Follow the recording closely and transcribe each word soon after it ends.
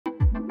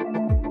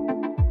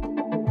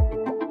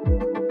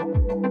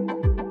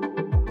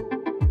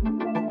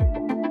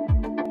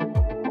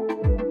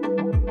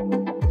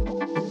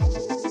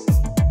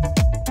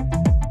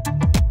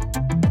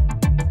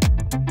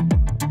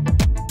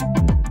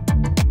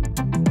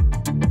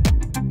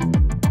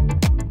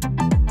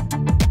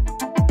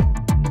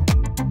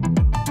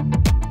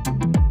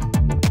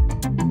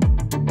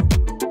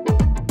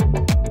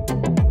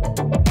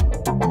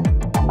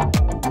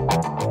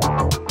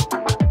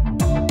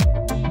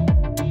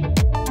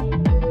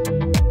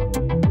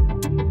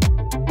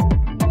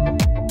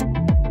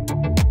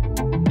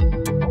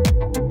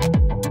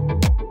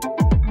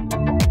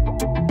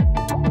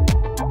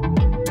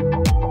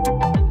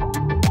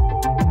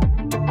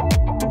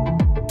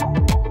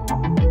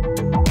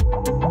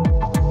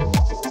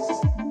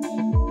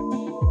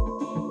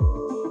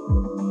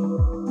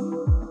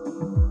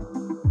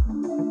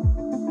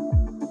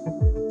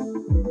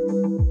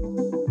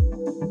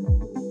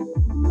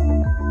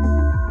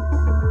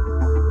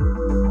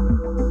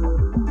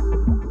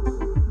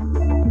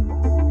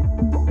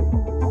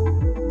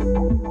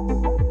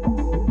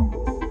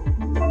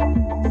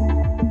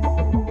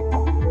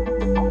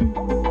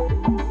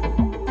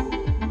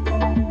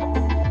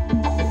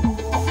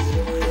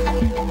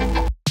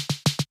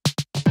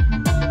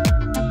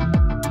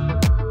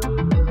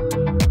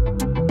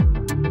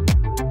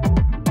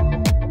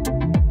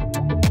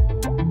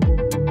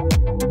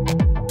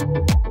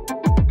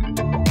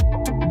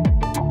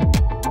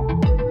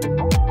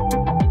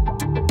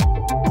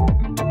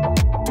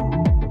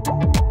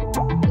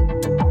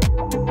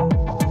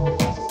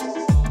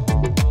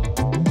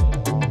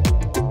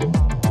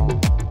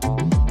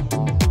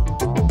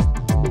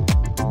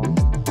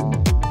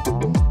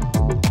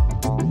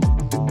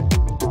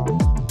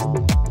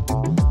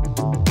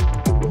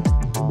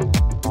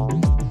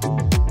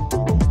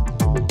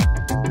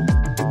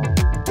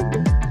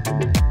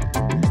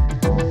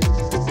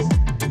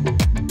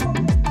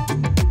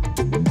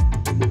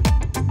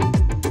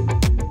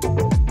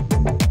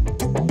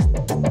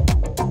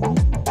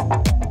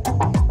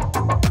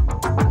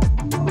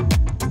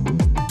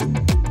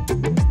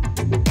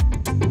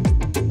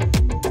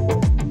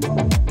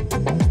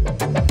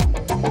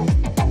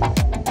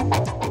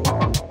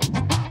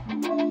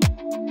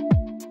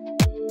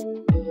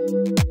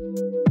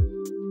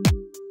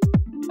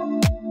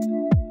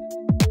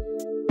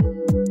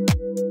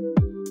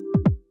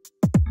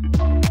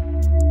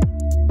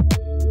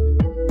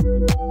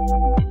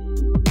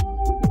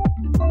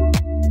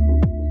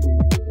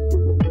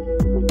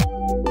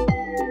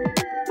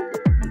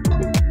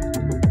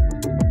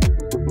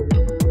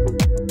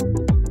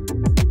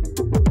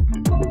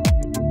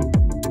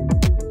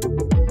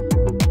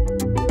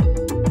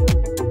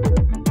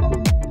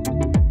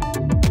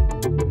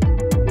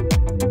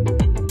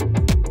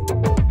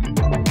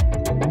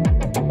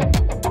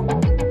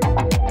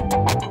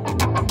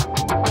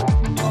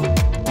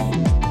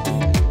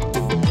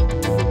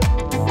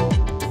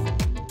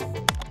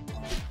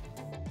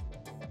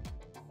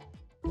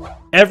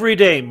Every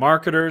day,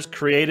 marketers,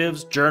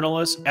 creatives,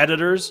 journalists,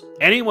 editors,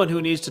 anyone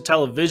who needs to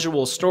tell a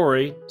visual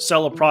story,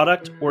 sell a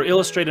product, or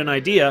illustrate an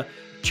idea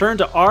turn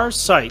to our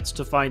sites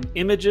to find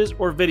images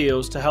or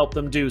videos to help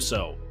them do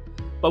so.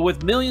 But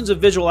with millions of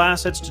visual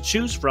assets to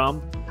choose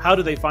from, how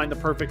do they find the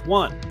perfect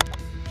one?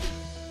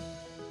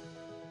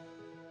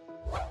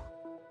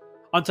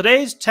 On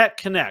today's Tech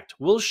Connect,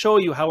 we'll show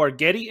you how our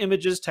Getty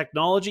Images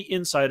technology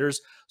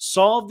insiders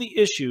solve the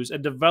issues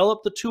and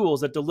develop the tools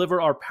that deliver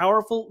our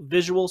powerful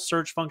visual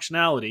search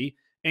functionality,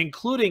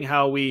 including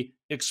how we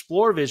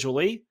explore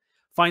visually,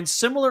 find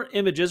similar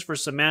images for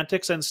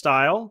semantics and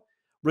style,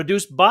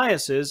 reduce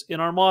biases in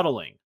our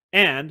modeling,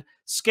 and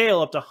scale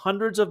up to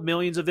hundreds of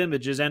millions of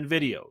images and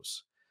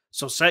videos.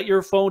 So set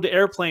your phone to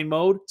airplane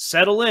mode,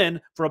 settle in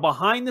for a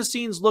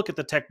behind-the-scenes look at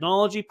the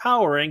technology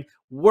powering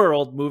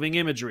world-moving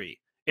imagery.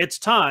 It's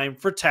time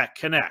for Tech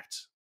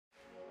Connect.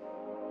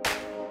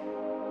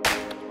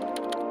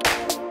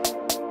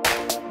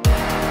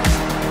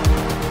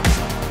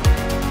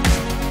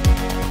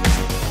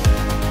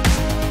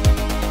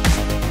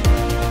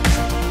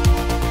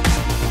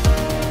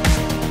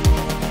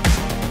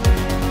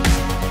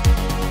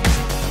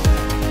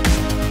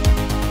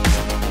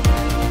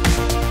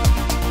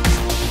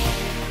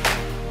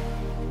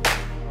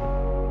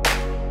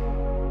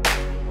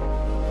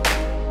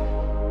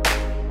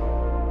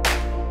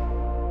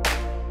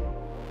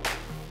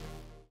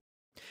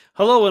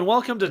 Hello and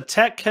welcome to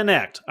Tech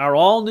Connect, our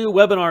all-new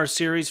webinar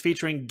series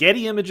featuring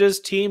Getty Images'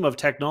 team of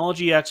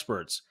technology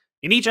experts.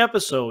 In each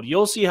episode,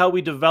 you'll see how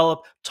we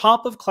develop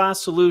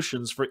top-of-class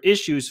solutions for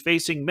issues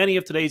facing many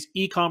of today's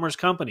e-commerce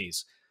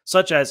companies,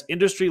 such as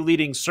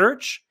industry-leading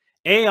search,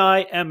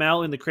 AI,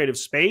 ML in the creative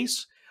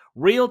space,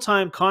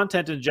 real-time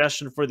content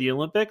ingestion for the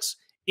Olympics,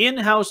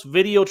 in-house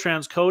video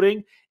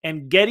transcoding,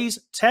 and Getty's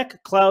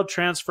tech cloud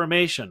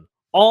transformation,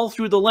 all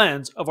through the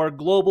lens of our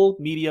global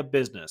media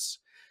business.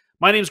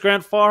 My name is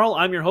Grant Farrell.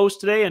 I'm your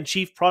host today and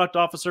Chief Product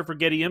Officer for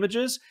Getty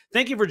Images.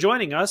 Thank you for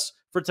joining us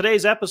for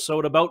today's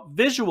episode about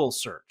visual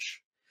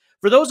search.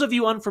 For those of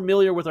you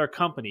unfamiliar with our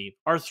company,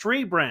 our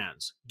three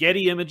brands,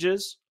 Getty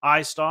Images,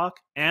 iStock,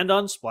 and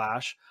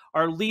Unsplash,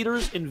 are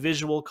leaders in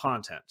visual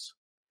content.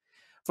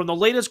 From the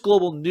latest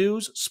global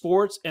news,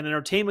 sports, and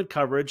entertainment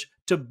coverage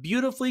to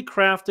beautifully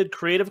crafted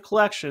creative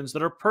collections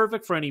that are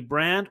perfect for any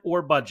brand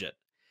or budget.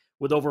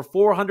 With over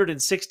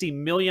 460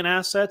 million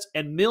assets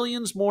and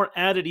millions more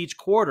added each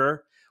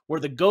quarter, we're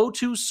the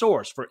go-to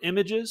source for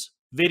images,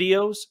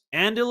 videos,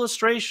 and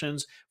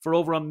illustrations for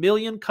over 1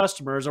 million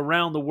customers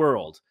around the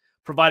world,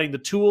 providing the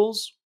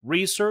tools,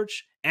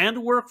 research, and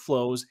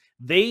workflows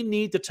they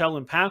need to tell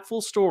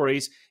impactful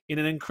stories in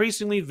an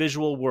increasingly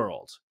visual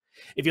world.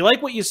 If you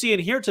like what you see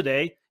and hear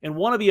today and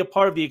want to be a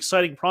part of the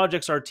exciting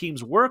projects our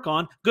teams work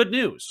on, good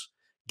news.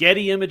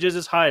 Getty Images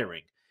is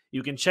hiring.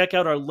 You can check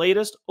out our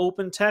latest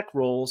open tech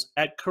roles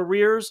at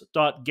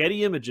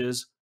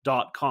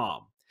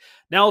careers.gettyimages.com.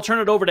 Now I'll turn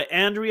it over to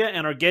Andrea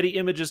and our Getty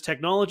Images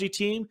technology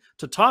team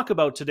to talk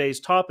about today's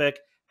topic,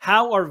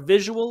 how our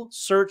visual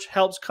search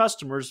helps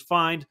customers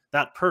find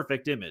that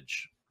perfect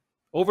image.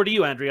 Over to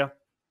you, Andrea.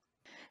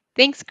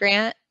 Thanks,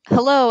 Grant.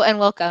 Hello and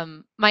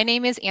welcome. My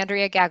name is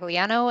Andrea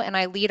Gagliano, and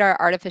I lead our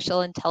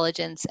artificial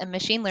intelligence and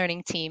machine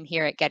learning team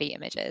here at Getty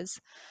Images.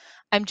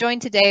 I'm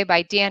joined today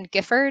by Dan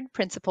Gifford,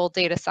 Principal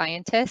Data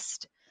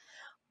Scientist,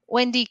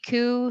 Wendy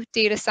Koo,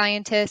 Data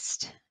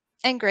Scientist,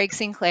 and Greg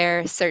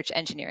Sinclair, Search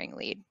Engineering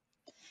Lead.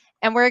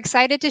 And we're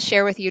excited to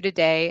share with you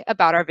today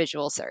about our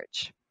visual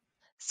search.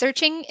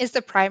 Searching is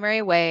the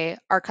primary way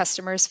our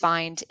customers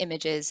find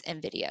images and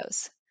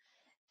videos.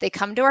 They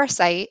come to our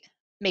site,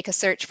 make a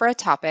search for a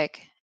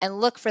topic,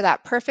 and look for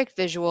that perfect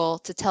visual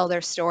to tell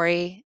their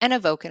story and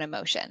evoke an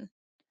emotion.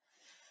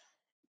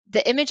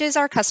 The images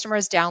our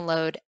customers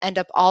download end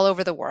up all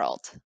over the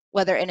world,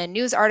 whether in a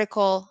news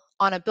article,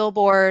 on a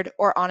billboard,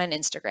 or on an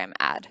Instagram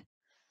ad.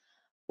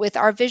 With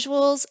our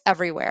visuals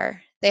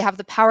everywhere, they have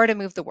the power to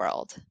move the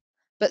world.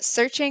 But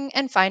searching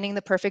and finding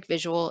the perfect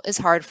visual is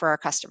hard for our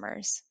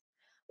customers,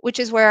 which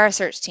is where our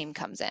search team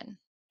comes in.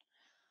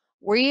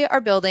 We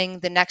are building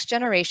the next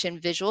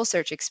generation visual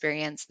search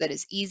experience that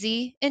is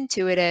easy,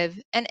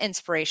 intuitive, and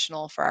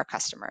inspirational for our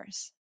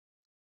customers.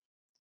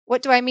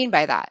 What do I mean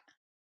by that?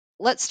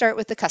 Let's start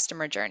with the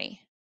customer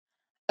journey.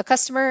 A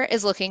customer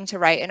is looking to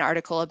write an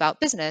article about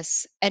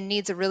business and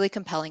needs a really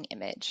compelling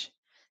image.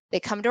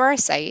 They come to our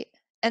site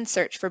and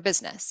search for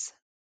business.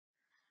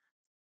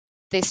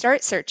 They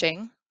start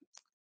searching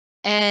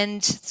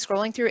and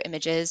scrolling through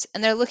images,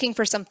 and they're looking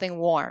for something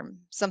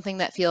warm, something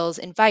that feels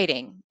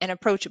inviting and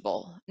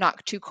approachable,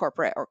 not too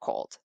corporate or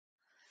cold.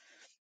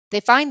 They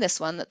find this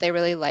one that they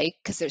really like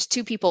because there's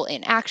two people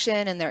in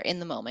action and they're in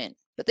the moment,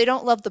 but they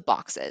don't love the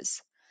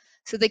boxes.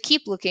 So they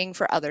keep looking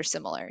for other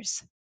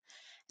similars.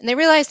 And they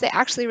realize they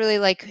actually really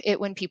like it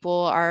when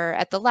people are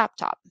at the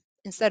laptop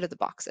instead of the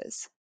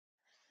boxes.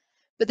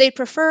 But they'd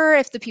prefer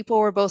if the people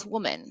were both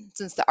women,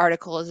 since the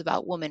article is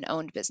about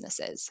woman-owned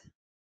businesses.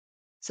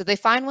 So they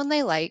find one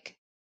they like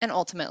and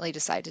ultimately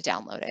decide to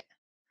download it.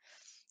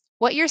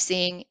 What you're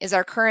seeing is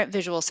our current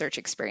visual search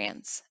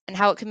experience and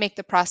how it can make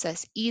the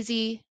process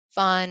easy,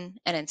 fun,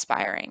 and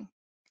inspiring.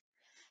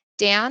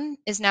 Dan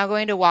is now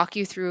going to walk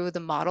you through the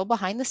model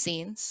behind the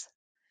scenes.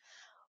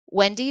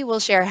 Wendy will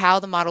share how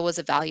the model was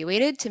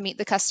evaluated to meet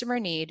the customer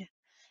need,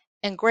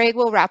 and Greg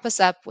will wrap us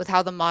up with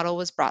how the model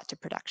was brought to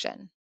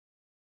production.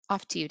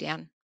 Off to you,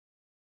 Dan.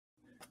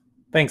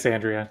 Thanks,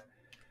 Andrea.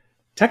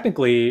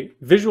 Technically,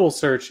 visual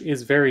search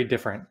is very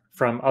different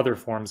from other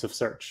forms of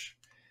search.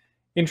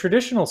 In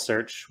traditional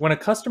search, when a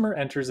customer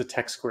enters a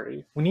text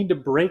query, we need to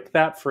break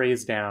that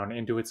phrase down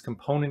into its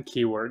component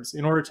keywords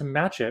in order to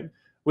match it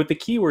with the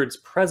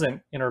keywords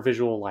present in our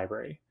visual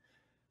library.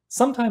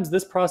 Sometimes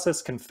this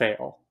process can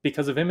fail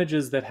because of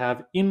images that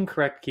have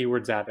incorrect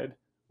keywords added,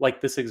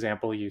 like this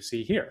example you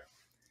see here.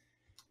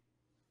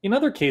 In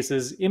other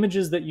cases,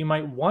 images that you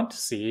might want to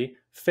see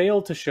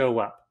fail to show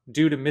up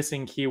due to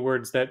missing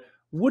keywords that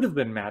would have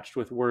been matched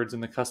with words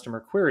in the customer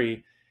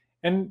query,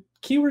 and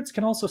keywords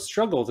can also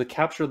struggle to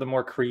capture the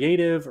more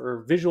creative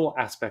or visual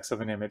aspects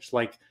of an image,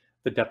 like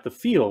the depth of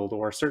field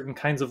or certain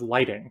kinds of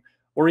lighting,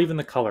 or even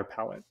the color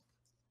palette.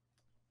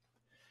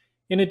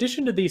 In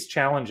addition to these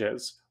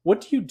challenges,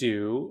 what do you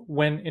do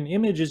when an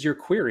image is your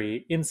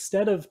query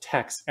instead of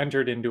text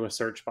entered into a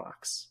search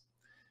box?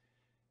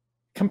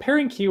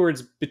 Comparing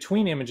keywords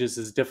between images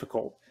is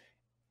difficult.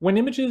 When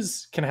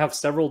images can have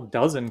several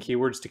dozen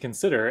keywords to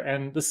consider,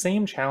 and the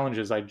same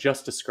challenges I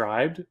just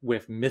described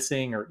with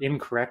missing or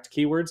incorrect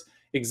keywords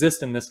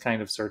exist in this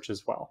kind of search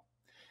as well.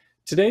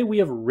 Today we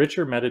have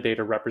richer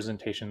metadata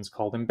representations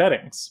called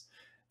embeddings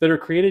that are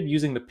created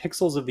using the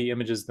pixels of the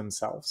images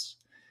themselves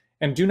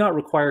and do not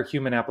require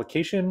human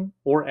application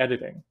or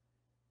editing.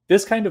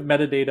 This kind of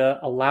metadata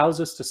allows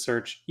us to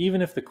search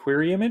even if the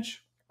query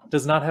image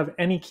does not have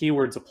any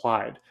keywords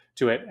applied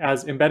to it,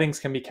 as embeddings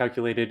can be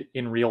calculated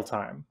in real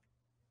time.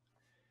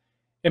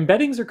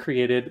 Embeddings are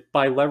created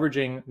by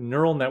leveraging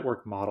neural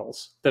network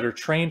models that are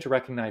trained to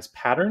recognize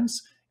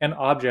patterns and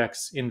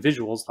objects in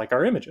visuals like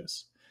our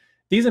images.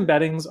 These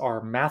embeddings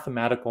are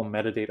mathematical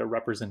metadata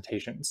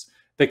representations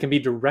that can be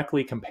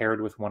directly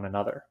compared with one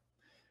another.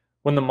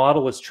 When the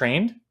model is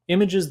trained,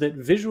 images that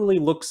visually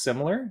look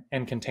similar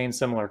and contain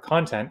similar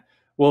content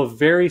will have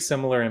very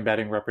similar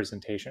embedding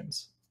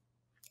representations.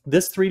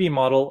 This 3D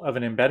model of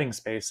an embedding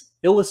space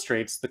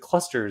illustrates the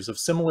clusters of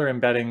similar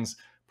embeddings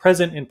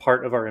present in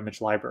part of our image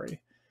library.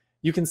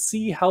 You can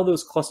see how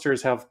those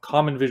clusters have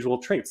common visual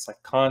traits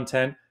like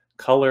content,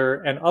 color,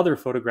 and other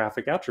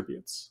photographic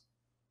attributes.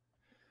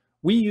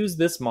 We use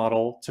this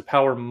model to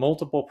power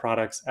multiple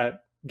products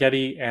at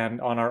Getty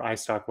and on our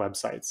iStock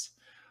websites,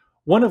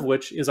 one of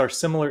which is our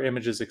Similar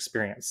Images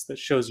experience that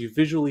shows you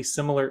visually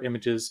similar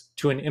images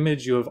to an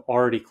image you have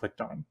already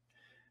clicked on.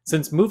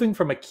 Since moving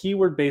from a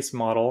keyword-based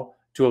model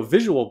to a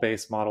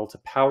visual-based model to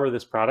power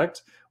this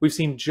product, we've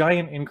seen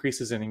giant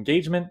increases in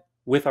engagement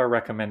with our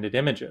recommended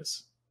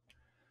images.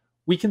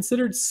 We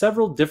considered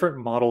several different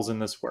models in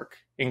this work,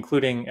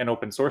 including an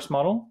open source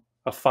model,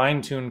 a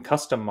fine-tuned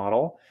custom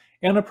model,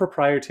 and a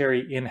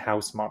proprietary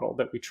in-house model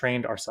that we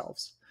trained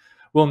ourselves.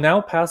 We'll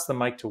now pass the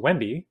mic to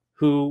Wendy,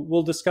 who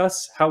will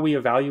discuss how we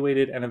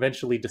evaluated and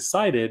eventually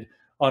decided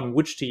on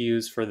which to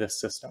use for this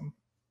system.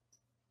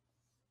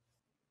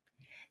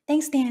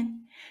 Thanks,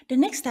 Dan. The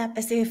next step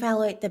is to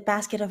evaluate the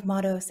basket of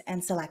models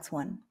and select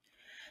one.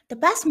 The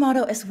best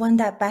model is one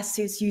that best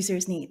suits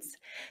users' needs,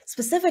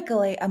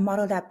 specifically a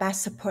model that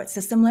best supports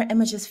the similar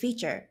images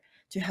feature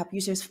to help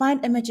users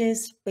find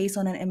images based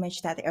on an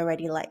image that they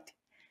already liked.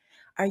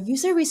 Our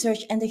user research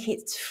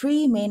indicates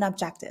three main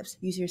objectives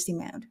users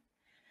demand: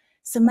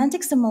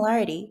 semantic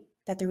similarity,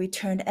 that the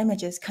returned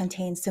images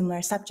contain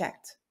similar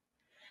subject;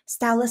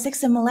 stylistic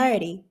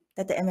similarity,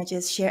 that the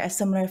images share a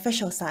similar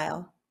visual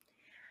style;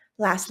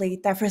 lastly,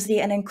 diversity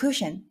and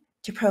inclusion,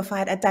 to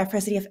provide a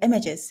diversity of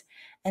images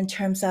in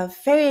terms of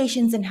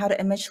variations in how the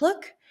image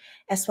look,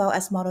 as well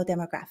as model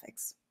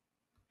demographics.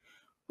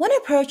 One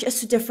approach is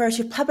to defer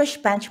to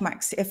published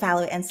benchmarks to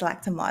evaluate and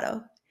select a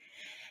model.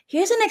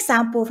 Here's an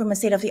example from a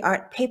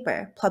state-of-the-art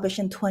paper published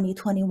in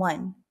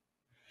 2021.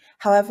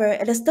 However,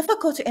 it is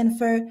difficult to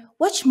infer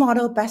which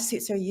model best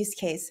suits your use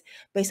case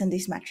based on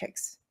these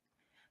metrics.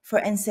 For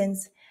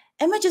instance,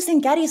 images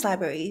in Getty's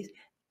library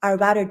are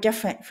rather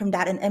different from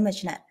that in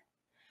ImageNet.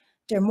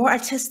 They're more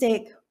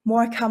artistic,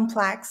 more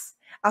complex,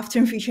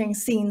 often featuring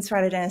scenes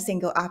rather than a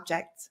single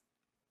object.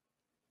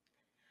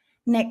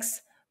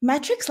 Next,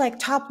 metrics like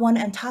top 1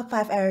 and top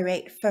 5 error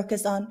rate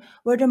focus on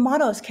whether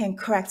models can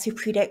correctly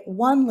predict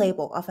one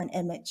label of an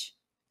image.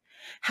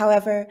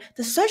 However,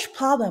 the search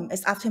problem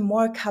is often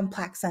more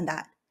complex than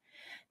that.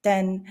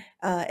 Then,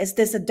 is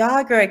this a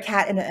dog or a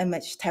cat in an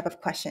image type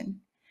of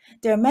question?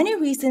 There are many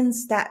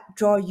reasons that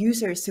draw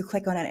users to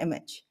click on an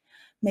image.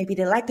 Maybe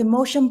they like the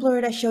motion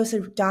blur that shows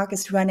the dog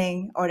is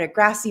running or the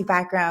grassy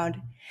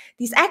background.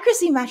 These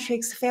accuracy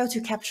metrics fail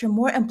to capture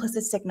more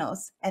implicit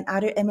signals and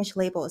other image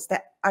labels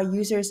that our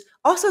users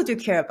also do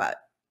care about.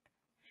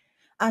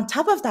 On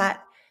top of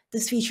that,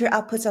 this feature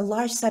outputs a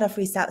large set of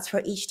results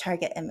for each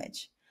target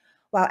image,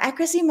 while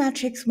accuracy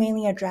metrics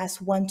mainly address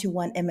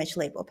one-to-one image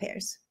label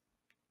pairs.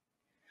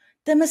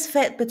 The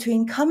misfit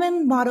between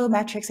common model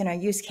metrics in our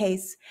use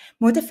case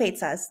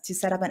motivates us to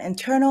set up an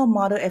internal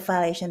model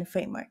evaluation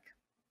framework.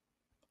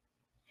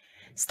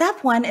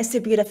 Step 1 is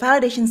to build a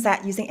validation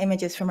set using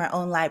images from our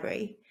own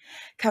library,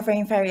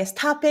 covering various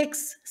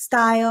topics,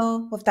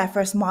 style, with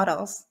diverse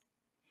models.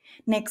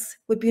 Next,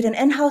 we build an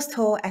in-house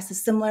tool as a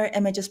similar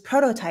images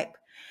prototype,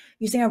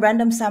 using a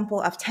random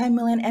sample of 10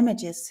 million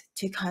images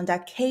to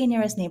conduct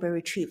k-nearest neighbor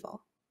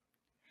retrieval.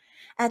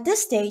 At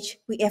this stage,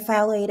 we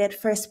evaluated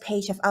first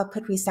page of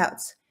output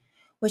results,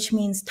 which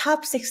means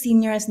top 16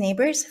 nearest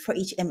neighbors for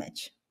each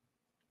image.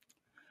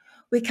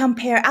 We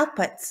compare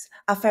outputs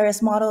of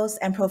various models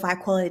and provide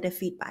qualitative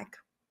feedback.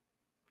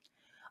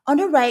 On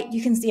the right,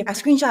 you can see a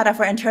screenshot of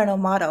our internal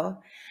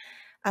model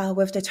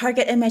with the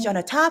target image on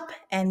the top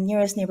and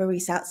nearest neighbor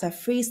results of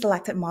 3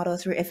 selected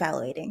models we're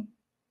evaluating.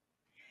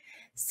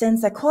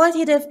 Since the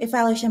qualitative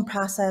evaluation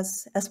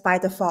process is by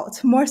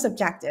default more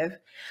subjective,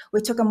 we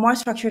took a more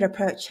structured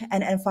approach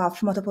and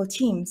involved multiple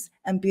teams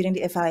in building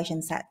the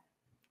evaluation set.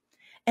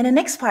 In the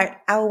next part,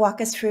 I will walk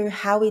us through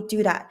how we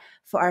do that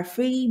for our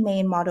 3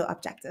 main model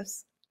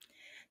objectives.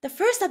 The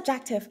first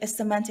objective is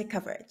semantic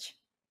coverage.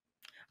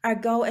 Our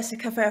goal is to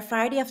cover a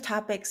variety of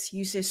topics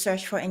users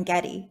search for in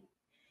Getty.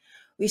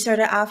 We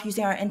started off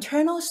using our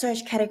internal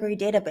search category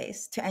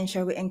database to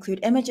ensure we include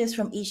images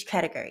from each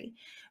category,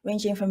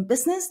 ranging from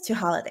business to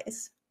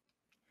holidays.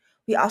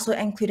 We also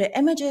included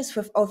images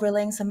with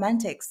overlaying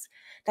semantics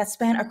that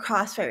span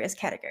across various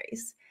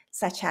categories,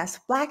 such as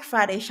Black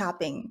Friday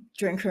shopping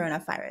during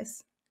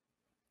coronavirus.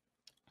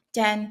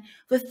 Then,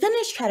 within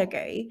each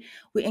category,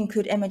 we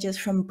include images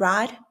from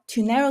broad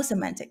to narrow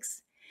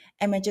semantics,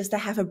 images that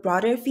have a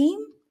broader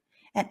theme,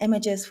 and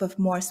images with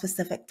more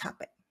specific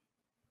topic.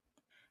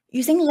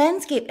 Using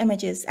landscape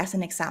images as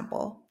an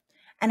example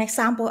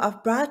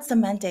of broad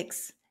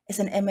semantics is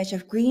an image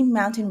of green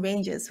mountain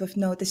ranges with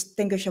no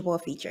distinguishable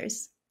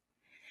features.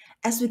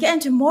 As we get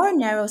into more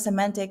narrow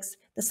semantics,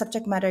 the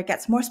subject matter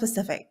gets more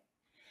specific,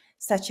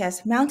 such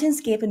as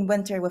mountainscape in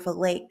winter with a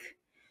lake,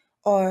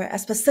 or a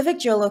specific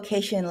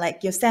geolocation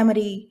like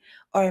Yosemite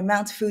or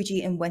Mount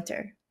Fuji in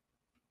winter.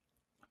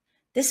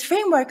 This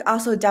framework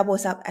also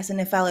doubles up as an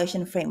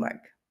evaluation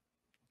framework.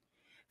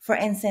 For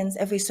instance,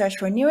 if we search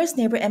for nearest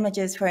neighbor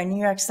images for a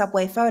New York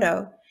subway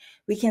photo,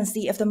 we can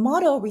see if the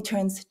model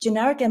returns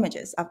generic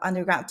images of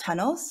underground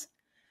tunnels,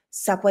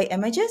 subway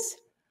images,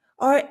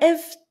 or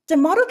if the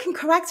model can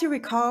correctly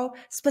recall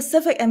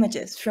specific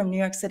images from New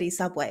York City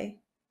subway.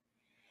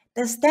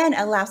 This then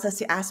allows us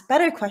to ask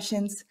better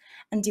questions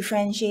and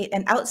differentiate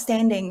an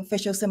outstanding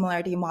visual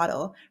similarity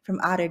model from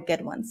other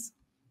good ones.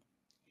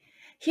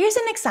 Here's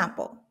an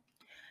example.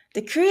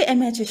 The courier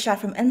image is shot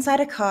from inside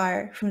a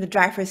car from the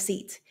driver's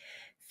seat,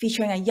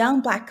 featuring a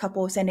young Black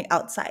couple standing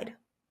outside.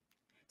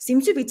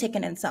 Seems to be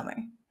taken in summer.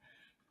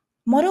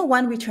 Model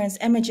 1 returns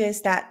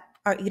images that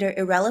are either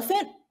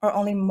irrelevant or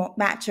only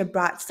match a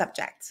broad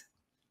subject,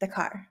 the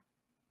car.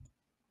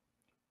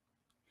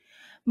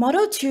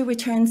 Model 2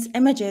 returns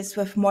images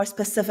with more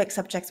specific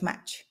subjects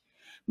match,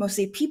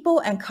 mostly people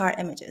and car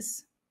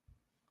images.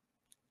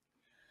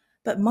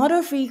 But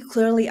Model 3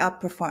 clearly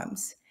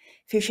outperforms,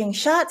 featuring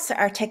shots that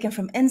are taken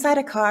from inside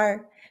a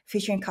car,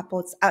 featuring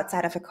couples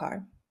outside of a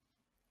car.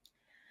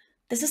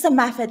 This is the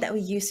method that we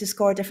use to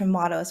score different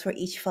models for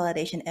each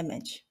validation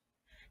image.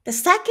 The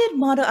second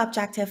model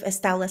objective is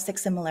stylistic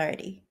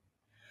similarity.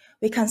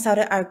 We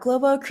consulted our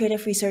global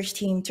creative research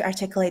team to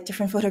articulate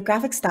different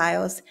photographic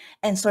styles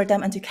and sort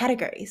them into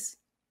categories.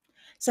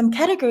 Some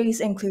categories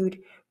include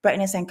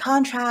brightness and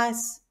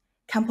contrast,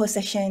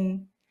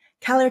 composition,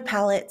 color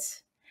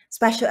palette,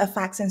 special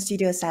effects, and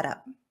studio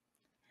setup.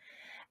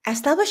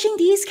 Establishing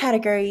these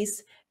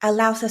categories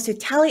allows us to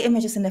tally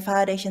images in the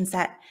validation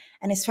set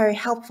and is very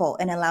helpful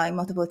in allowing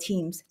multiple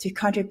teams to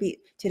contribute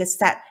to the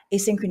set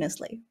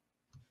asynchronously.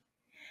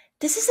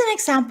 This is an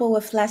example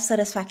with less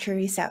satisfactory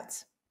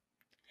results.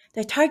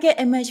 The target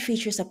image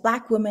features a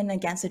Black woman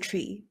against a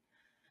tree.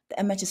 The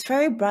image is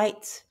very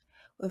bright,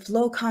 with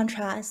low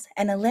contrast,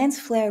 and a lens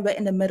flare right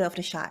in the middle of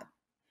the shot.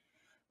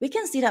 We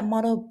can see that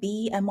Model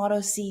B and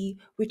Model C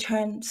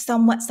return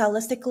somewhat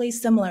stylistically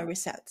similar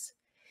results,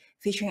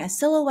 featuring a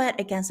silhouette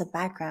against a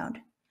background,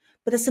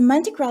 but the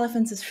semantic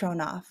relevance is thrown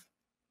off.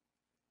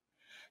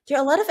 There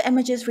are a lot of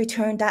images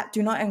returned that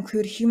do not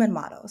include human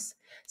models,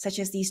 such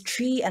as these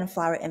tree and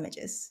flower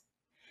images.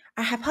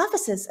 Our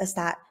hypothesis is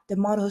that the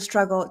models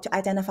struggle to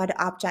identify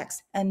the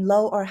objects in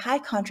low or high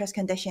contrast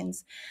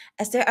conditions,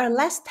 as there are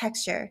less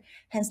texture,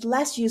 hence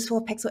less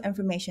useful pixel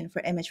information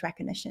for image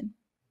recognition.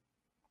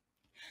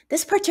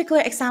 This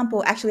particular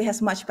example actually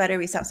has much better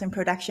results in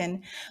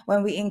production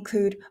when we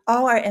include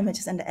all our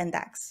images in the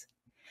index.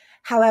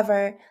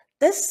 However,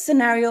 this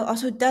scenario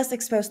also does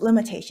expose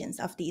limitations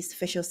of these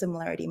visual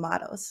similarity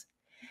models,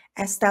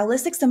 as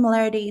stylistic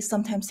similarity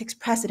sometimes takes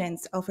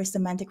precedence over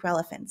semantic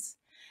relevance,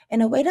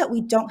 in a way that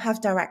we don't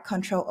have direct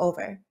control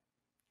over.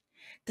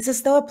 This is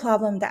still a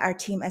problem that our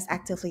team is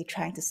actively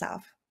trying to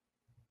solve.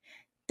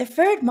 The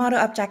third model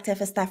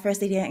objective is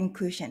diversity and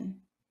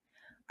inclusion.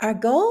 Our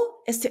goal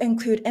is to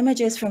include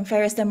images from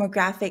various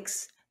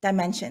demographics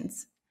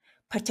dimensions,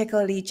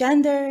 particularly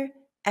gender,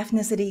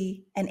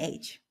 ethnicity, and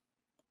age.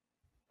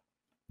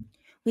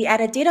 We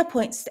added data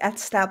points to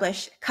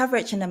establish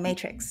coverage in the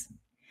matrix.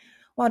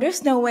 While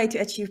there's no way to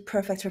achieve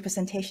perfect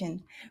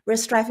representation, we're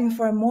striving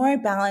for a more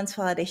balanced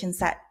validation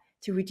set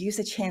to reduce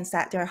the chance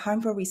that there are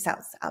harmful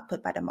results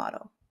output by the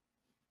model.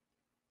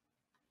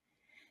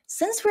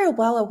 Since we're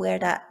well aware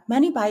that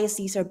many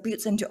biases are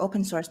built into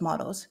open source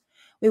models,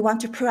 we want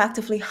to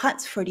proactively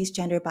hunt for these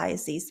gender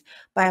biases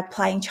by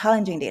applying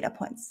challenging data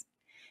points.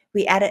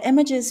 We added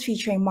images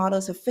featuring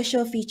models with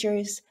visual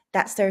features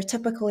that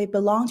stereotypically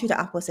belong to the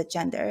opposite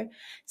gender,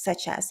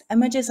 such as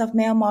images of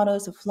male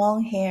models with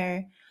long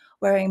hair,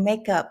 wearing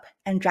makeup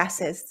and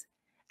dresses,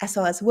 as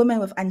well as women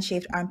with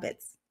unshaved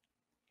armpits.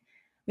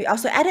 We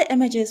also added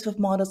images with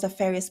models of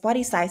various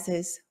body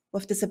sizes,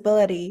 with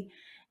disability,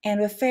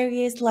 and with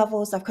various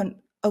levels of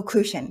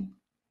occlusion,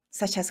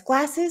 such as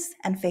glasses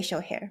and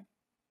facial hair.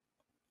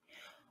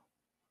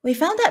 We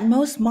found that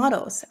most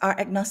models are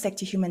agnostic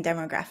to human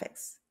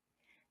demographics.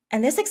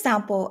 In this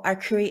example, our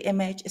query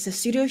image is a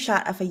pseudo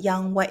shot of a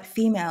young white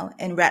female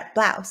in red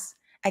blouse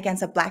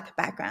against a black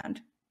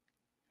background.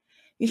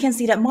 You can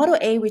see that Model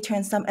A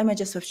returns some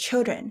images with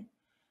children,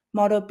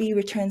 Model B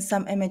returns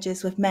some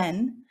images with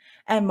men,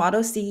 and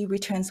Model C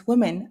returns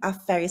women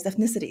of various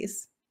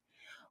ethnicities.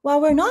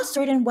 While we're not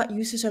certain what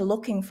users are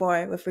looking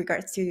for with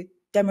regards to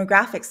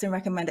demographics in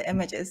recommended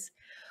images,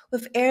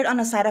 we've erred on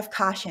the side of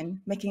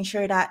caution, making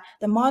sure that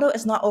the model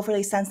is not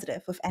overly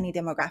sensitive with any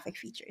demographic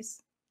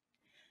features.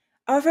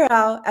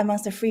 Overall,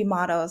 amongst the three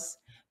models,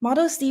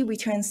 Model C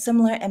returns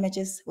similar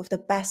images with the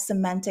best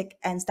semantic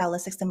and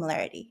stylistic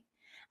similarity,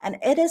 and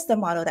it is the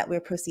model that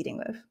we're proceeding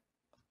with.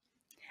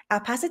 I'll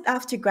pass it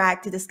off to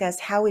Greg to discuss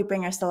how we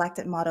bring our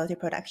selected model to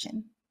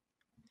production.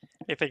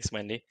 Hey, thanks,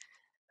 Wendy.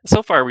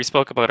 So far, we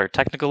spoke about our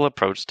technical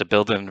approach to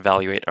build and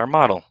evaluate our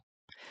model.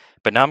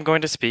 But now I'm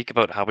going to speak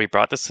about how we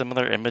brought the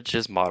similar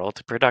images model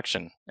to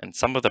production and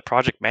some of the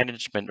project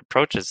management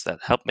approaches that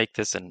help make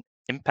this an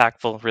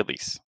impactful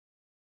release.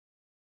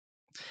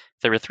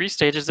 There were 3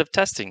 stages of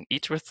testing,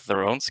 each with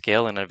their own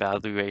scale and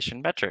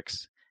evaluation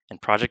metrics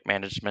and project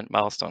management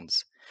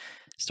milestones,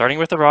 starting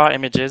with the raw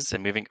images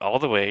and moving all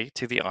the way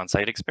to the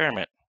on-site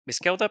experiment. We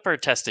scaled up our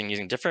testing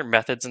using different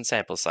methods and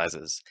sample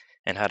sizes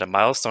and had a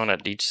milestone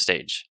at each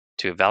stage.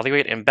 To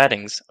evaluate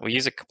embeddings, we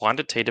use a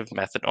quantitative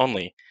method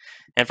only,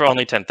 and for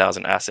only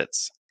 10,000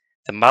 assets.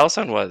 The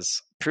milestone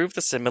was prove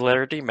the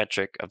similarity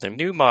metric of the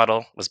new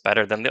model was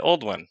better than the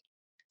old one.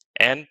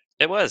 And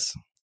it was.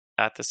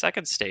 At the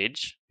second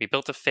stage, we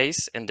built a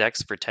face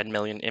index for 10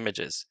 million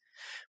images.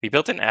 We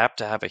built an app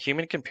to have a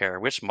human compare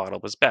which model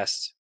was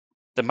best.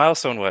 The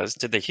milestone was,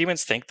 did the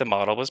humans think the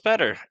model was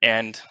better?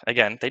 And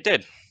again, they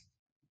did.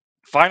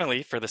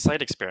 Finally, for the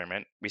site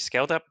experiment, we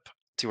scaled up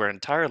to our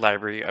entire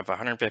library of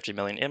 150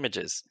 million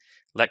images,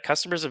 let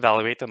customers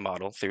evaluate the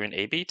model through an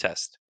A/B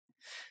test.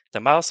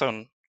 The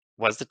milestone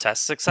was the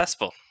test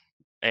successful?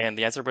 And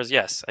the answer was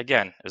yes.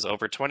 Again, it was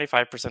over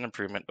 25%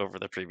 improvement over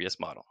the previous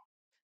model.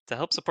 To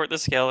help support the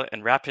scale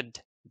and rapid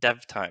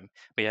dev time,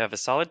 we have a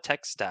solid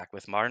tech stack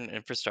with modern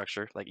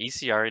infrastructure like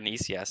ECR and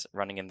ECS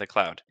running in the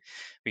cloud.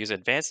 We use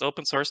advanced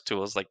open source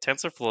tools like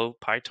TensorFlow,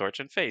 PyTorch,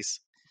 and Face,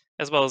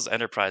 as well as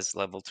enterprise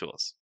level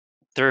tools.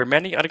 There are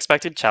many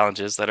unexpected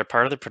challenges that are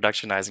part of the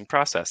productionizing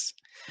process.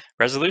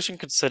 Resolution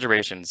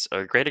considerations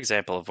are a great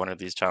example of one of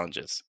these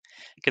challenges.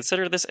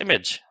 Consider this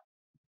image.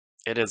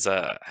 It is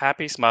a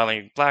happy,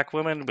 smiling black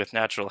woman with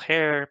natural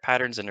hair,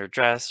 patterns in her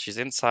dress. She's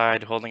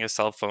inside holding a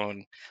cell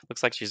phone.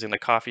 Looks like she's in a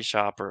coffee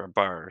shop or a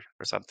bar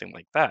or something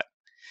like that.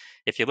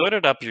 If you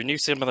loaded up your new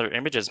similar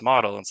images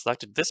model and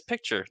selected this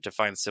picture to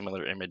find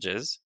similar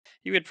images,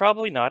 you would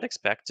probably not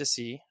expect to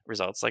see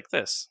results like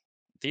this.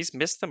 These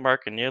miss the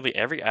mark in nearly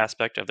every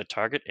aspect of the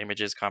target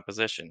image's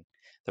composition.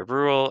 The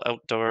rural,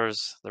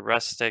 outdoors, the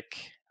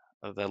rustic,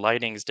 the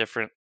lighting is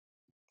different.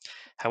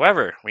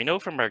 However, we know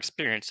from our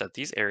experience that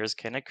these errors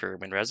can occur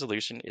when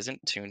resolution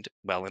isn't tuned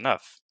well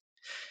enough.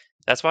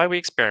 That's why we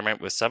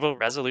experiment with several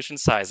resolution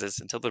sizes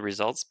until the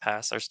results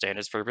pass our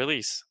standards for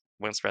release.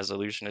 Once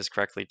resolution is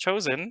correctly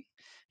chosen,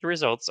 the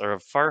results are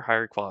of far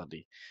higher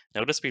quality.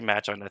 Notice we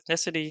match on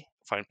ethnicity,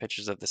 find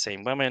pictures of the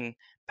same woman,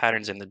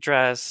 patterns in the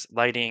dress,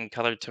 lighting,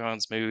 color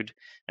tones, mood,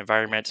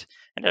 environment,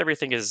 and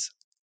everything is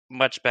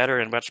much better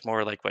and much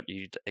more like what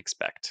you'd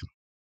expect.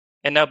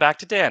 And now back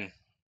to Dan.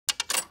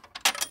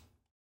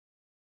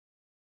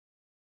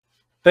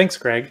 Thanks,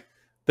 Greg.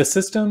 The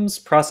systems,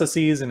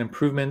 processes, and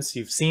improvements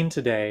you've seen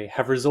today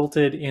have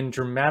resulted in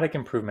dramatic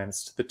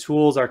improvements to the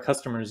tools our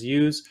customers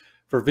use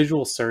for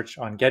visual search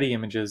on Getty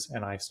Images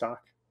and iStock.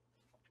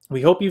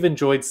 We hope you've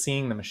enjoyed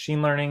seeing the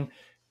machine learning,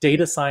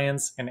 data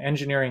science, and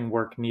engineering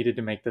work needed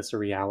to make this a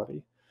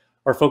reality.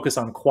 Our focus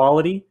on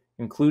quality,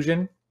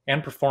 inclusion,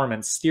 and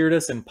performance steered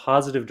us in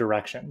positive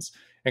directions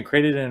and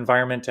created an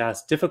environment to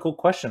ask difficult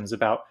questions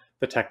about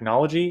the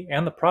technology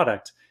and the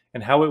product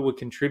and how it would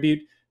contribute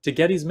to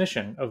Getty's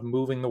mission of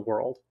moving the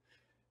world.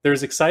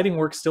 There's exciting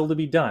work still to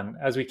be done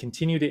as we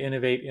continue to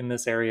innovate in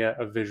this area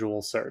of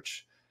visual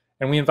search.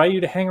 And we invite you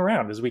to hang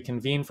around as we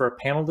convene for a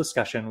panel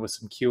discussion with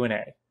some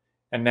Q&A.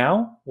 And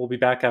now we'll be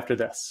back after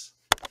this.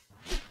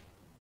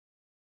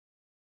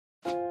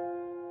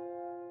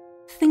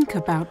 Think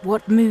about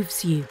what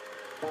moves you.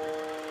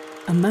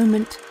 A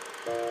moment,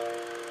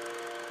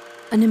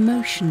 an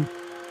emotion,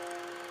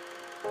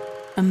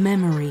 a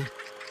memory,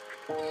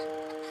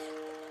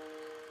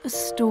 a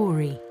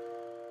story,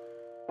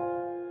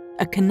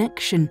 a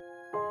connection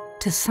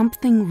to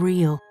something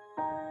real,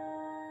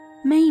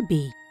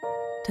 maybe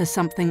to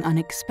something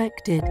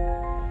unexpected.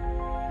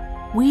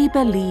 We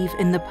believe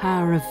in the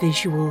power of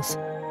visuals,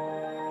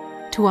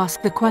 to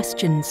ask the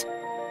questions,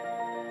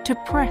 to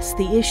press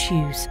the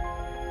issues,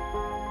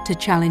 to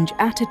challenge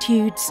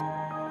attitudes,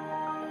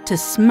 to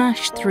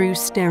smash through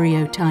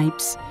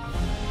stereotypes.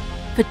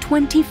 For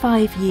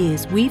 25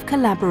 years, we've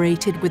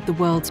collaborated with the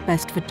world's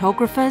best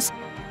photographers,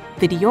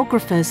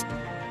 videographers,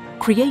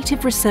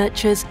 creative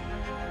researchers,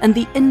 and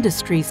the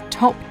industry's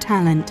top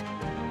talent,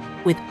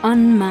 with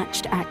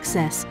unmatched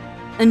access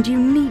and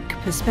unique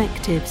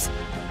perspectives.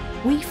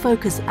 We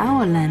focus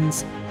our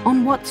lens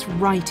on what's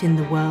right in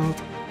the world,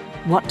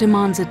 what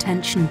demands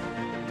attention,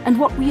 and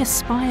what we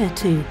aspire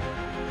to.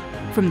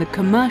 From the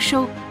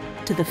commercial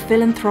to the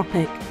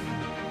philanthropic,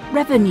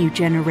 revenue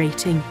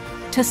generating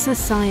to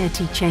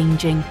society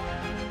changing,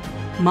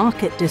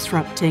 market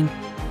disrupting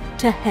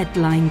to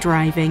headline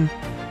driving.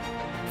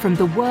 From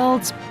the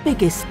world's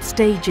biggest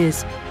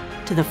stages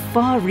to the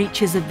far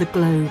reaches of the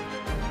globe,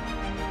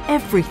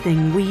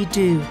 everything we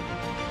do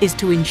is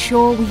to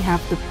ensure we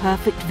have the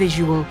perfect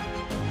visual,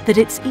 that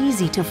it's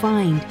easy to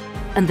find,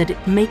 and that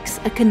it makes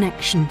a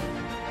connection.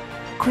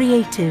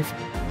 Creative,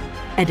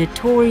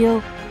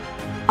 editorial,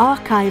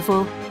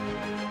 archival,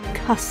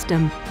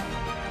 custom.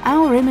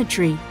 Our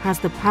imagery has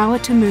the power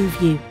to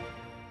move you.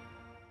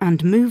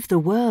 And move the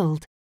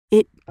world,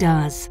 it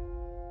does.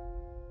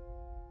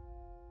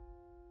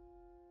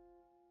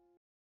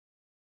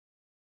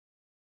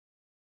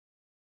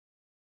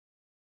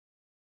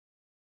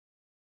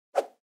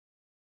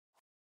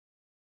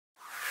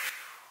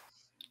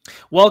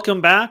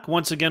 Welcome back.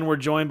 Once again, we're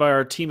joined by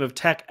our team of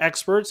tech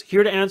experts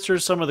here to answer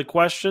some of the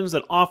questions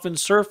that often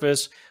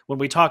surface when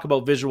we talk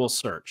about visual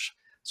search.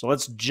 So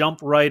let's jump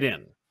right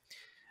in.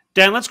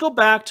 Dan, let's go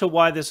back to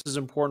why this is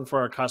important for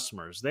our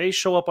customers. They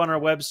show up on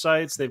our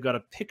websites. They've got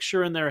a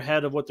picture in their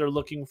head of what they're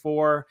looking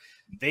for.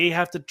 They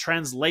have to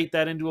translate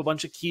that into a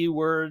bunch of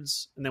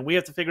keywords. And then we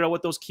have to figure out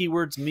what those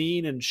keywords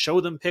mean and show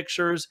them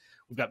pictures.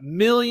 We've got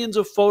millions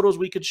of photos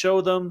we could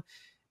show them.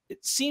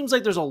 It seems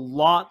like there's a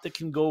lot that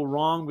can go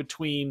wrong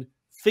between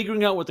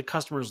figuring out what the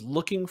customer is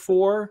looking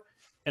for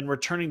and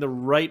returning the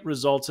right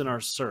results in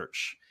our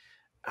search.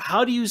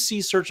 How do you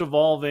see search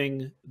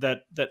evolving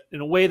that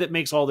in a way that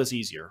makes all this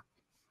easier?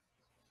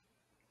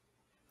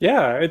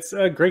 Yeah, it's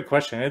a great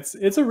question.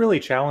 It's a really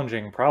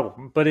challenging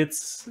problem, but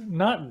it's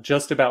not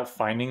just about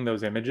finding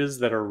those images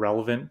that are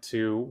relevant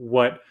to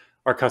what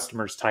our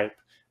customers type.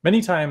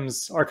 Many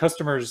times our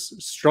customers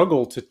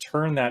struggle to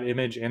turn that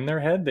image in their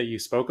head that you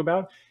spoke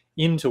about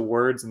into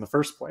words in the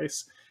first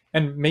place.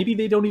 And maybe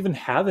they don't even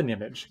have an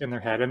image in their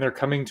head and they're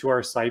coming to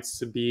our sites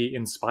to be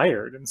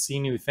inspired and see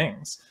new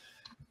things.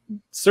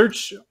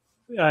 Search,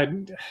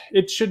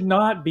 it should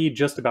not be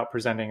just about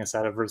presenting a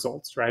set of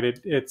results, right?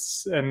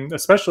 It's and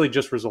especially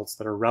just results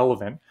that are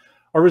relevant.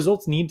 Our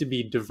results need to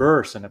be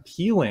diverse and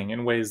appealing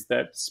in ways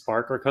that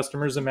spark our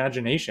customers'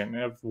 imagination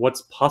of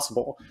what's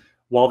possible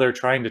while they're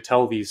trying to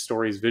tell these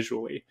stories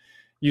visually.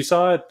 You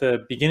saw at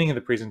the beginning of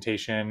the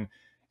presentation,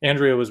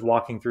 Andrea was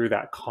walking through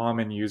that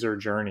common user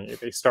journey.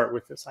 They start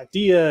with this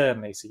idea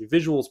and they see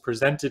visuals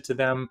presented to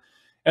them.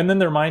 And then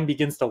their mind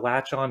begins to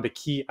latch on to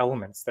key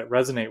elements that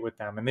resonate with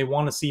them. And they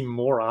want to see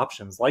more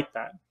options like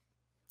that.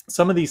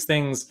 Some of these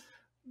things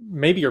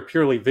maybe are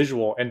purely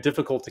visual and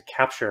difficult to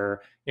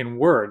capture in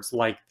words,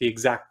 like the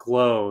exact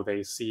glow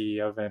they see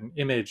of an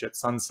image at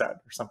sunset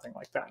or something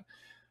like that.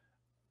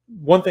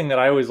 One thing that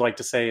I always like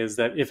to say is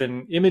that if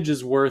an image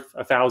is worth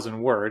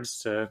 1,000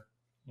 words, to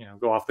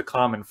go off the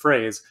common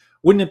phrase,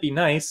 wouldn't it be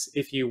nice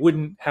if you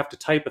wouldn't have to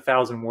type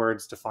 1,000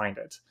 words to find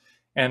it?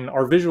 And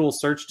our visual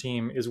search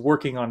team is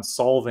working on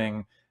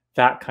solving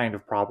that kind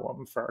of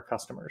problem for our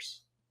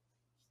customers.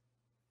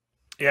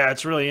 Yeah,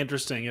 it's really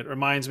interesting. It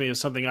reminds me of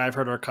something I've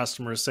heard our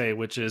customers say,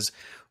 which is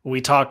when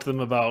we talk to them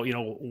about,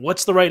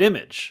 what's the right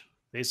image?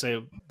 They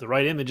say the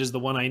right image is the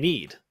one I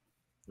need,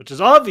 which is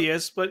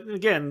obvious. But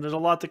again, there's a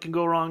lot that can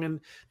go wrong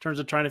in terms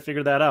of trying to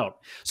figure that out.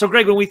 So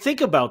Greg, when we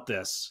think about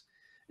this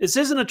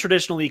isn't a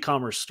traditional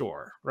e-commerce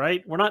store,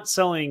 right? We're not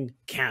selling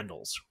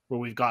candles where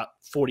we've got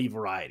 40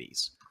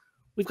 varieties.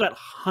 We've got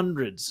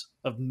hundreds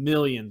of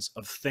millions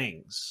of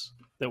things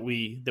that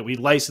we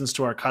license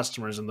to our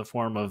customers in the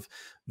form of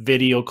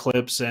video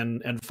clips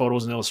and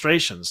photos and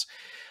illustrations.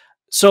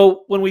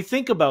 So when we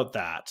think about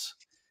that,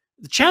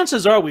 the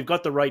chances are we've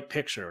got the right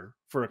picture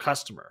for a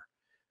customer.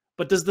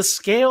 But does the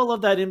scale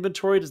of that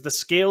inventory, does the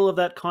scale of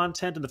that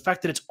content, and the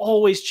fact that it's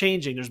always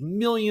changing, there's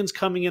millions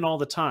coming in all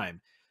the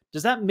time,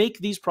 does that make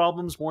these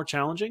problems more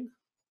challenging?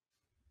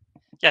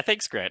 Yeah,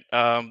 thanks, Grant.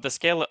 The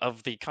scale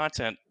of the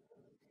content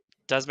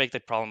does make the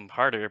problem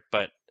harder,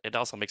 but it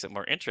also makes it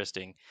more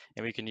interesting.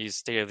 And we can use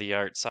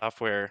state-of-the-art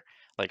software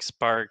like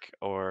Spark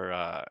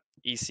or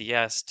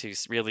ECS to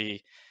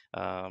really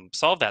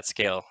solve that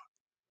scale.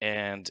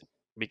 And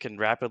we can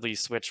rapidly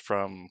switch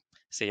from,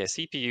 say, a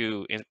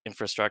CPU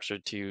infrastructure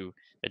to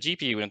a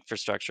GPU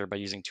infrastructure by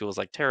using tools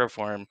like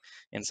Terraform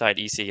inside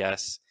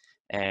ECS,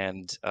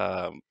 and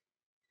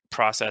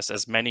process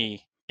as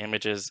many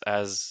images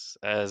as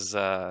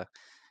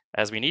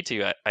we need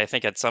to. I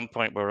think at some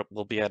point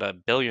we'll be at a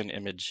billion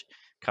image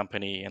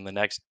company in the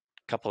next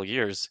couple of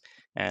years,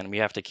 and we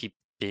have to keep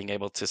being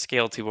able to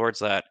scale towards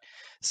that.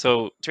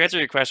 So to answer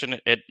your question,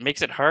 it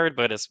makes it hard,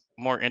 but it's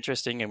more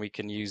interesting, and we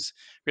can use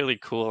really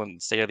cool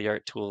and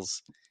state-of-the-art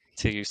tools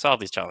to solve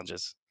these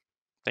challenges.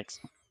 Thanks.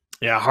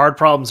 Yeah, hard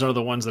problems are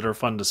the ones that are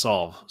fun to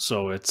solve.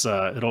 So it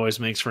always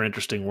makes for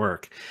interesting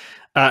work.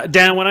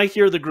 Dan, when I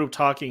hear the group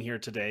talking here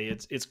today,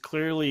 it's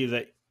clearly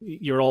that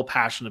you're all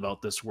passionate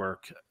about this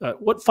work.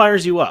 What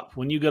fires you up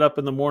when you get up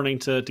in the morning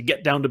to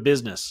get down to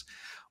business?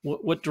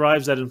 What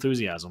drives that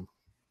enthusiasm?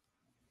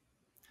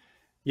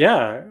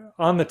 Yeah,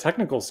 on the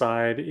technical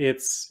side,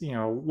 it's,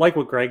 like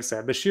what Greg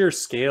said, the sheer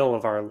scale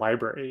of our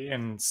library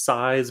in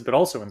size, but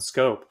also in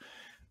scope.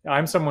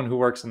 I'm someone who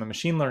works in the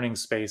machine learning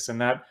space, and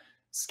that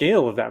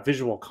scale of that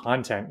visual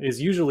content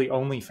is usually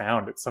only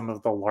found at some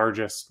of the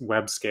largest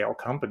web scale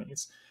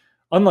companies.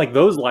 Unlike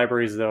those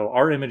libraries, though,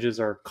 our images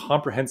are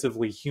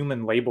comprehensively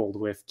human labeled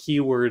with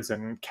keywords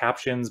and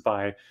captions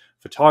by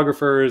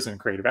photographers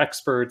and creative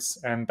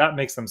experts, and that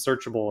makes them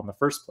searchable in the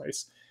first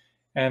place.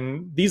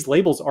 And these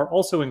labels are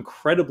also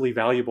incredibly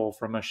valuable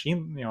from a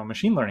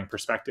machine learning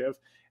perspective,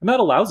 and that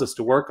allows us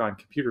to work on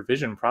computer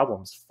vision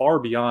problems far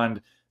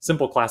beyond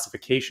simple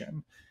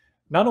classification.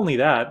 Not only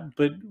that,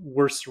 but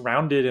we're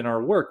surrounded in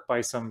our work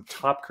by some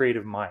top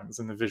creative minds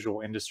in the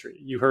visual industry.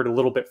 You heard a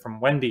little bit from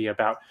Wendy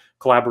about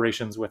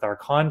collaborations with our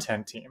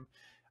content team.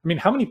 I mean,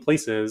 how many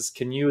places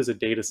can you as a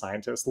data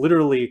scientist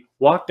literally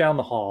walk down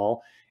the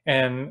hall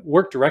and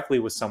work directly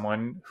with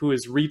someone who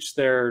has reached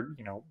their,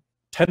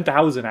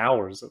 10,000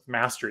 hours of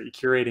mastery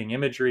curating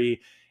imagery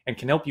and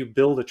can help you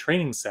build a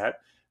training set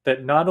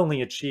that not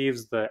only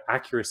achieves the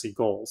accuracy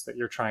goals that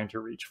you're trying to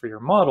reach for your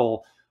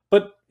model,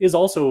 but is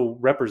also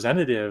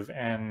representative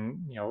and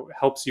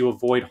helps you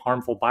avoid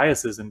harmful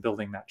biases in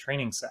building that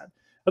training set.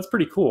 That's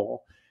pretty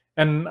cool.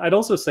 And I'd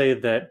also say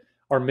that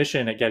our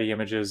mission at Getty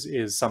Images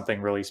is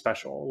something really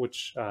special,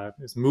 which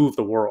is move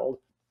the world.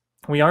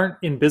 We aren't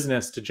in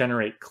business to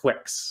generate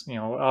clicks.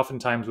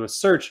 Oftentimes with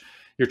search,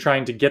 you're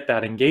trying to get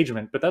that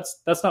engagement, but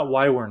that's not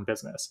why we're in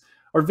business.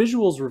 Our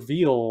visuals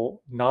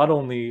reveal not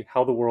only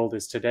how the world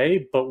is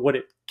today, but what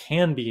it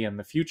can be in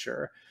the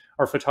future.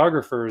 Our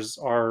photographers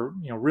are,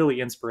 really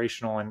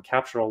inspirational and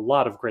capture a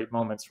lot of great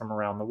moments from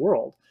around the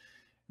world.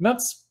 And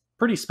that's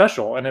pretty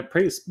special, and it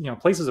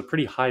places a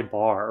pretty high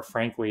bar,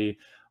 frankly,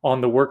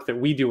 on the work that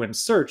we do in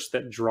search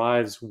that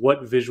drives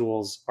what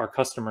visuals our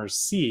customers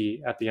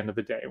see at the end of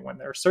the day when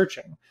they're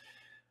searching.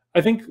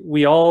 I think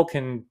we all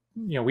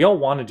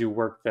want to do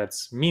work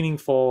that's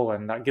meaningful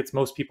and that gets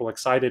most people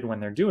excited when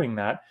they're doing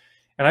that.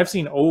 And I've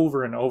seen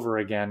over and over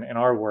again in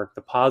our work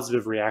the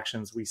positive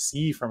reactions we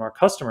see from our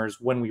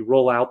customers when we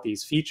roll out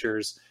these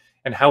features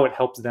and how it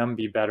helps them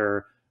be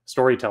better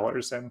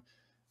storytellers. And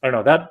I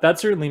don't know, that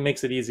certainly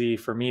makes it easy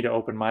for me to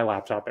open my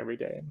laptop every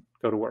day and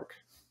go to work.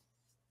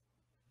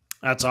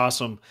 That's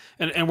awesome.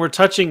 And we're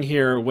touching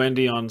here,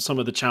 Wendy, on some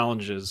of the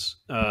challenges,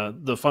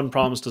 the fun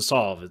problems to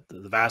solve,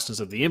 the vastness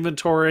of the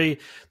inventory,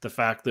 the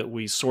fact that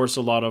we source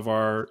a lot of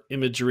our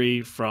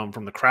imagery from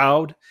the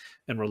crowd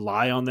and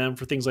rely on them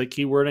for things like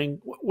keywording.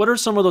 What are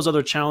some of those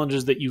other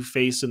challenges that you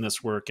face in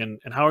this work, and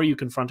how are you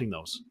confronting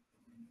those?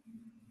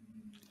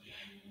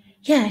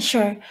 Yeah,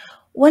 sure.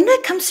 One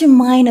that comes to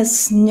mind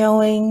is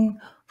knowing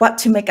what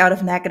to make out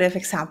of negative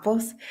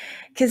examples,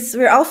 because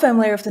we're all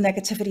familiar with the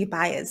negativity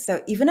bias.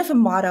 So even if a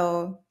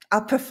model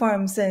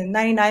outperforms in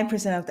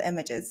 99% of the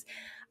images,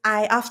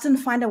 I often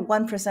find that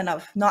 1%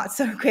 of not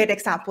so great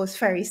examples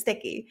very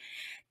sticky.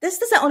 This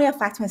doesn't only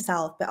affect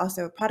myself, but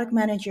also product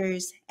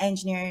managers,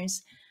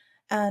 engineers.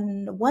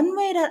 And one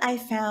way that I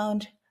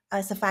found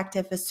as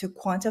effective is to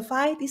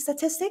quantify these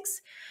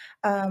statistics.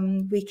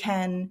 We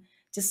can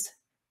just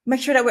make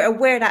sure that we're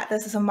aware that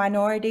this is a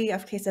minority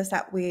of cases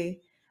that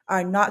we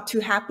are not too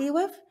happy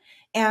with,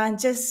 and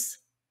just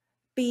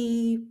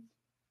be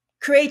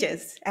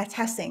courageous at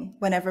testing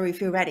whenever we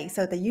feel ready,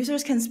 so the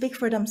users can speak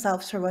for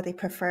themselves for what they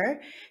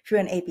prefer through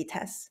an A/B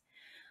test.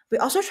 We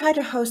also try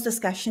to host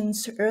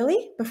discussions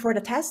early before the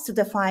test to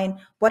define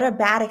what are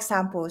bad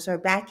examples or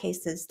bad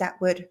cases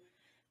that would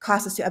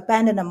cause us to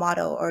abandon a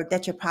model or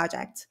ditch a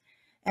project.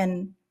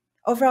 And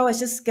overall, it's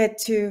just good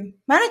to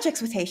manage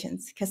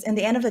expectations, because in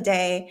the end of the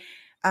day,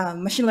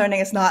 machine learning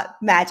is not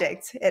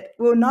magic. It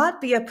will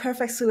not be a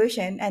perfect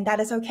solution, and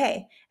that is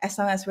okay, as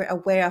long as we're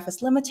aware of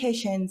its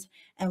limitations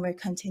and we're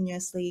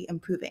continuously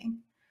improving.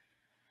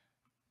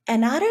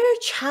 Another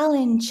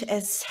challenge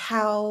is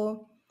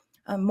how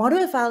model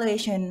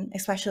evaluation,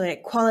 especially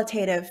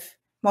qualitative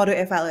model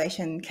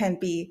evaluation, can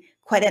be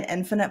quite an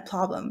infinite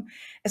problem.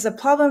 It's a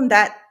problem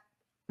that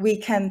we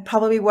can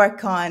probably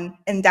work on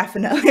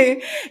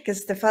indefinitely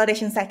because the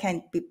validation set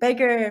can be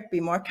bigger, be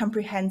more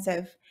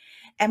comprehensive.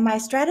 And my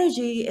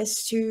strategy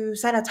is to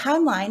set a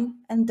timeline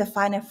and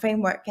define a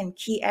framework and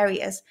key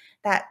areas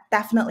that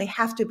definitely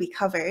have to be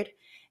covered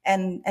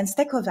and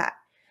stick with that.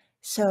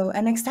 So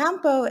an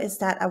example is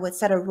that I would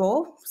set a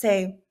rule,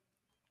 say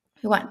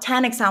we want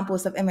 10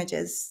 examples of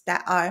images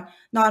that are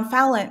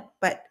non-violent,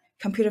 but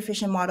computer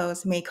vision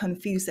models may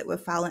confuse it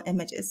with violent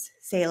images,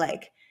 say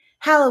like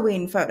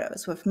Halloween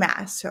photos with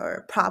masks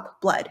or prop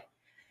blood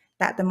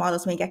that the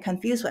models may get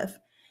confused with.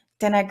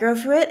 Then I go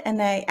through it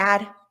and I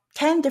add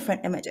 10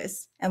 different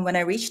images. And when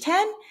I reach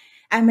 10,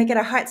 I make it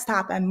a hard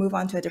stop and move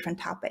on to a different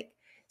topic.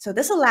 So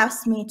this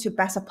allows me to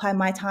best apply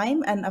my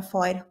time and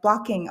avoid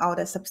blocking all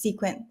the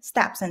subsequent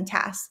steps and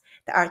tasks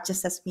that are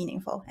just as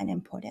meaningful and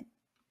important.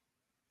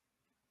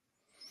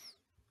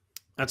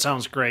 That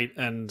sounds great.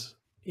 And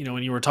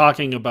when you were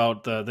talking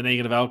about the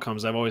negative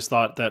outcomes, I've always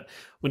thought that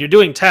when you're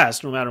doing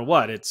tests, no matter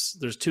what,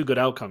 there's two good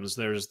outcomes.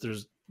 There's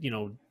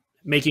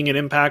making an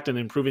impact and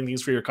improving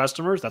things for your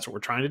customers. That's what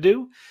we're trying to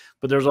do.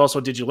 But there's also,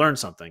 did you learn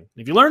something?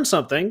 If you learn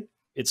something,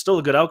 it's still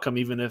a good outcome,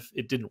 even if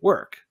it didn't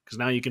work, because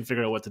now you can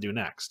figure out what to do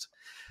next.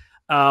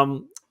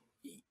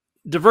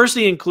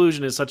 Diversity and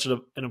inclusion is such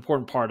an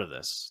important part of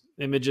this.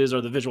 Images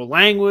are the visual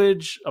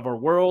language of our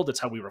world. It's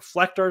how we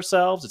reflect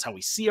ourselves. It's how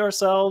we see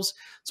ourselves.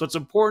 So it's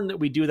important that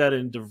we do that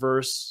in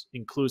diverse,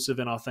 inclusive,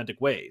 and authentic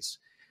ways.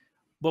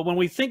 But when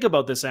we think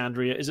about this,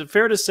 Andrea, is it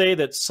fair to say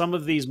that some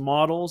of these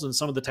models and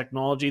some of the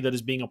technology that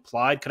is being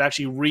applied could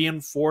actually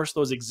reinforce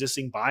those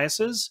existing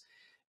biases?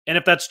 And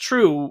if that's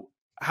true,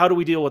 how do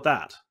we deal with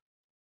that?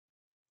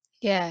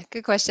 Yeah,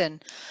 good question.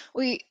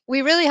 We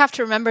really have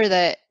to remember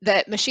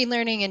that machine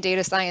learning and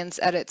data science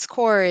at its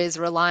core is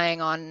relying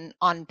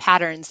on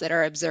patterns that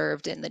are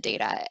observed in the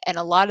data. And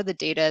a lot of the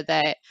data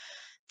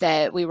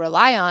that we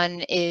rely on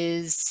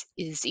is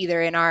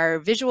either in our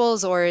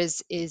visuals or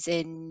is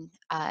in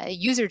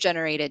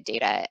user-generated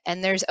data.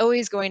 And there's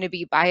always going to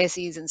be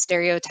biases and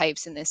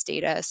stereotypes in this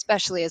data,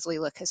 especially as we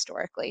look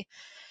historically.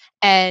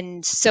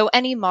 And so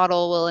any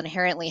model will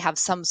inherently have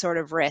some sort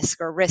of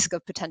risk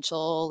of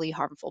potentially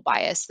harmful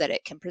bias that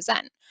it can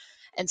present.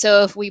 And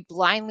so if we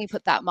blindly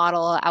put that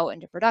model out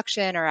into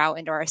production or out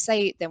into our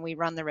site, then we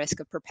run the risk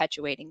of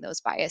perpetuating those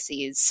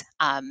biases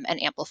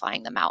and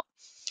amplifying them out.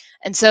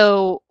 And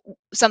so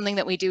something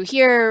that we do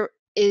here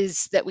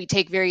is that we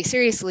take very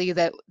seriously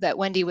that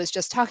Wendy was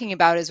just talking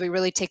about, is we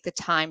really take the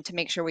time to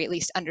make sure we at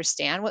least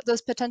understand what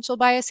those potential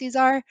biases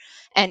are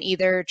and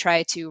either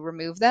try to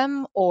remove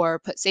them or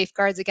put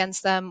safeguards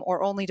against them,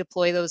 or only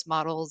deploy those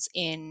models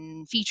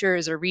in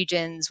features or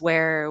regions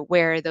where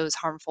those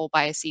harmful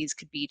biases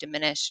could be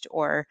diminished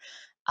or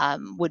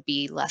would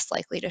be less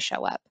likely to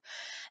show up.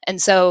 And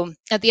so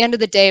at the end of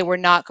the day, we're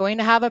not going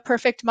to have a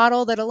perfect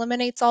model that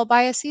eliminates all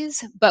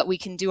biases, but we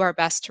can do our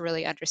best to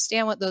really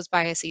understand what those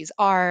biases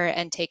are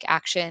and take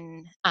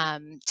action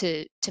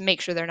to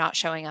make sure they're not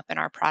showing up in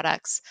our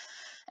products.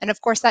 And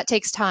of course, that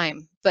takes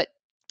time, but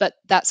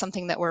that's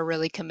something that we're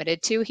really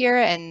committed to here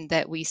and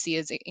that we see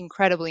as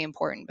incredibly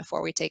important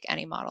before we take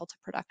any model to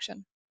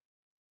production.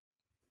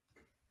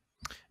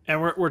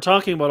 And we're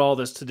talking about all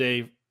this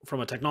today from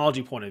a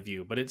technology point of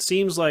view, but it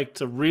seems like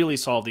to really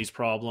solve these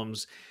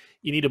problems,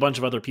 you need a bunch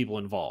of other people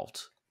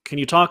involved. Can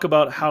you talk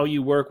about how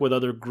you work with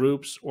other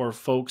groups or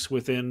folks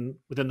within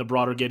the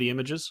broader Getty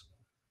Images?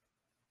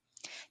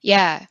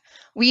 Yeah,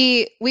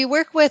 we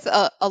work with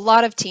a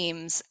lot of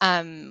teams.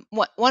 One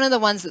of the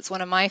ones that's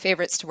one of my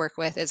favorites to work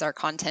with is our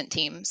content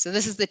team. So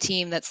this is the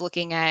team that's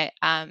looking at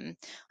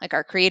like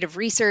our creative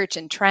research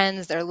and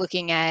trends. They're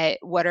looking at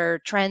what are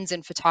trends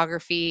in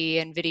photography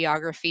and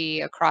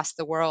videography across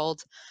the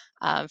world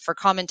for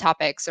common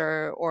topics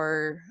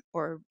or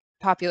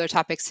popular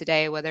topics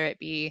today, whether it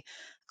be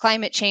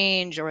climate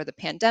change or the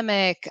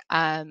pandemic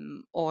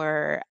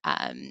or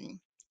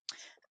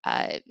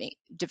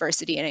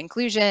diversity and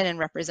inclusion and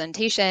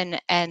representation.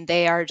 And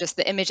they are just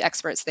the image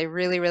experts. They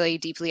really, really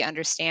deeply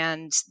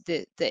understand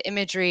the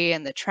imagery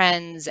and the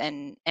trends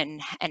and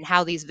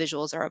how these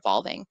visuals are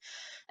evolving.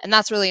 And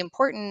that's really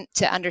important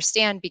to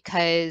understand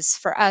because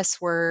for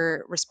us,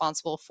 we're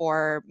responsible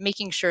for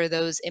making sure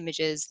those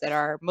images that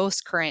are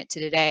most current to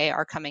today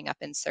are coming up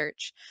in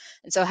search.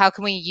 And so how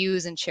can we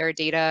use and share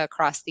data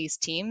across these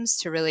teams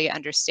to really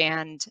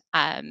understand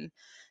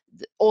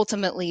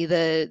ultimately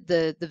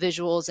the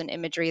visuals and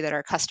imagery that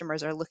our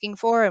customers are looking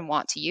for and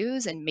want to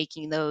use, and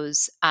making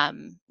those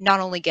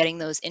not only getting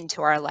those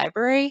into our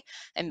library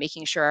and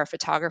making sure our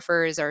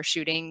photographers are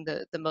shooting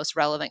the most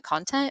relevant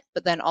content,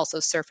 but then also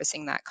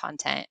surfacing that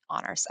content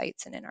on our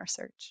sites and in our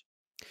search.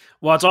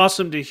 Well, it's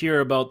awesome to hear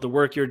about the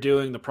work you're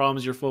doing, the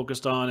problems you're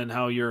focused on, and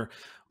how you're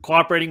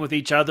cooperating with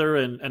each other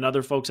and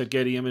other folks at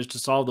Getty Image to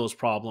solve those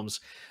problems.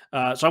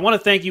 So I want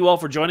to thank you all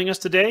for joining us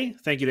today.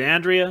 Thank you to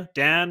Andrea,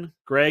 Dan,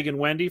 Greg, and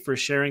Wendy for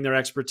sharing their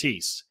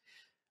expertise.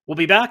 We'll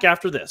be back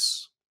after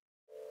this.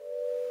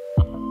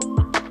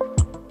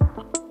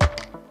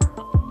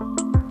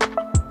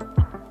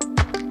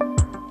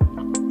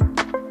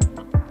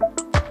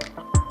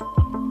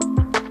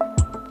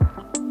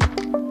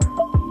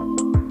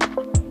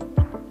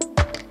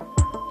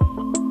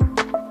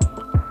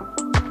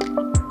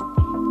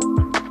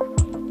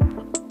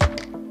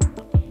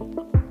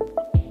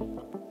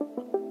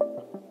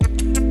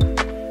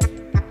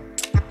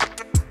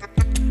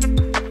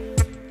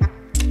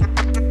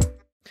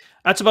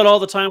 That's about all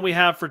the time we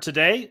have for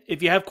today.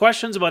 If you have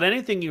questions about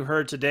anything you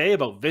heard today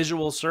about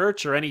visual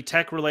search or any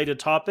tech-related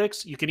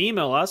topics, you can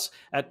email us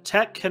at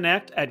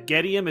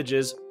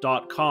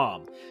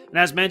techconnect@gettyimages.com. And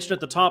as mentioned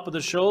at the top of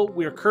the show,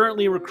 we are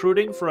currently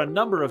recruiting for a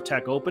number of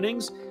tech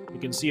openings. You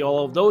can see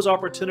all of those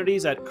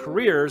opportunities at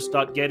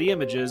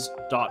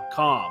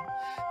careers.gettyimages.com.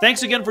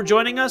 Thanks again for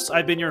joining us.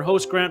 I've been your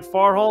host, Grant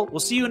Farhall. We'll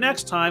see you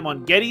next time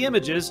on Getty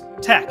Images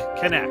Tech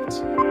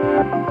Connect.